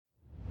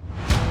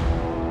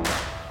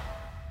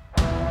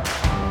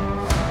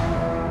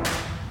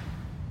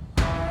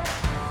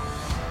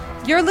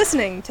You're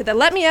listening to the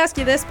Let Me Ask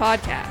You This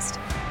podcast,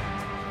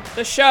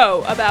 the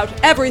show about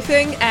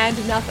everything and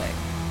nothing.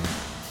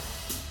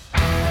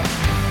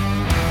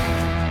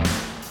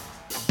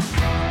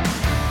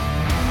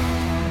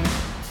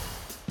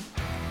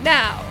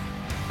 Now,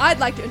 I'd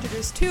like to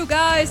introduce two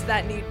guys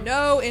that need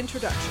no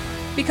introduction,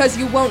 because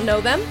you won't know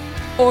them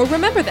or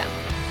remember them.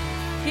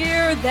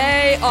 Here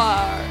they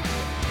are,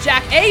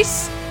 Jack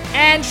Ace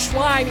and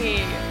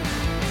Schweiny.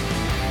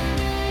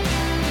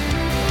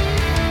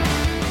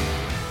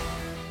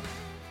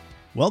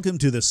 Welcome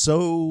to the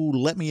So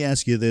Let Me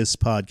Ask You This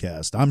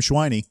podcast. I'm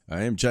Schweiny.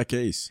 I am Jack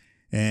Ace.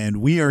 And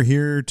we are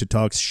here to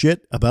talk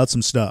shit about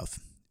some stuff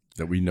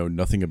That we know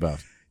nothing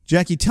about.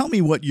 Jackie, tell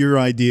me what your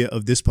idea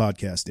of this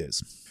podcast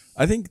is.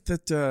 I think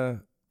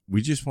that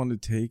we just want to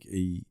take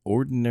a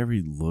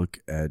ordinary look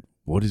at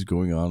what is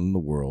going on in the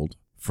world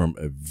from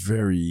a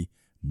very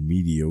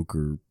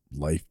mediocre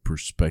life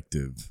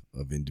perspective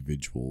of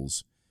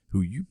individuals who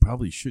you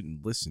probably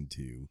shouldn't listen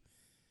to,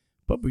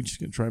 but we're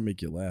just going to try and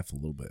make you laugh a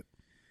little bit.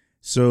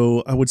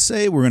 So I would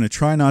say we're going to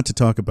try not to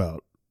talk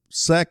about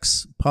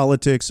sex,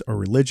 politics, or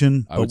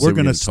religion, but we're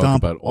going to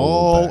stomp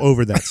all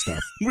over that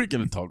stuff. We're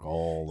going to talk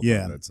all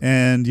about that stuff.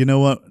 And you know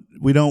what?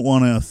 We don't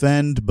want to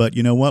offend, but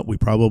you know what? We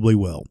probably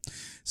will.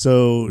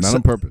 So Not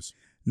on purpose.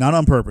 Not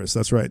on purpose.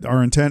 That's right.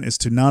 Our intent is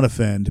to not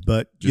offend,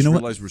 but Just you know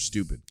realize we're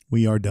stupid.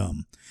 We are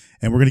dumb.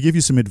 And we're going to give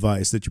you some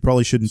advice that you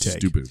probably shouldn't take.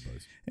 Stupid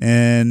advice.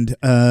 And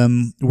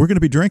we're going to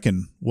be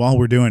drinking while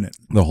we're doing it.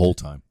 The whole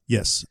time.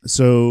 Yes.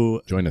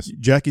 So join us.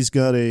 Jackie's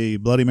got a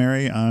Bloody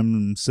Mary.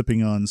 I'm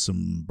sipping on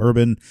some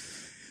bourbon.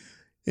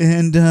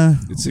 And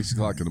it's 6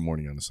 o'clock in the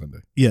morning on a Sunday.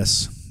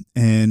 Yes.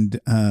 And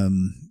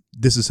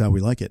this is how we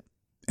like it.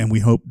 And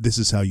we hope this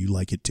is how you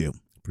like it too.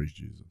 Praise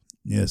Jesus.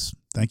 Yes.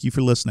 Thank you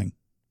for listening.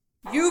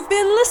 You've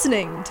been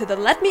listening to the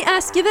Let Me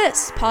Ask You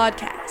This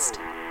podcast.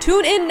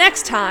 Tune in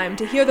next time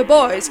to hear the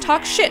boys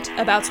talk shit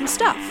about some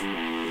stuff.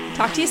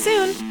 Talk to you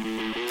soon.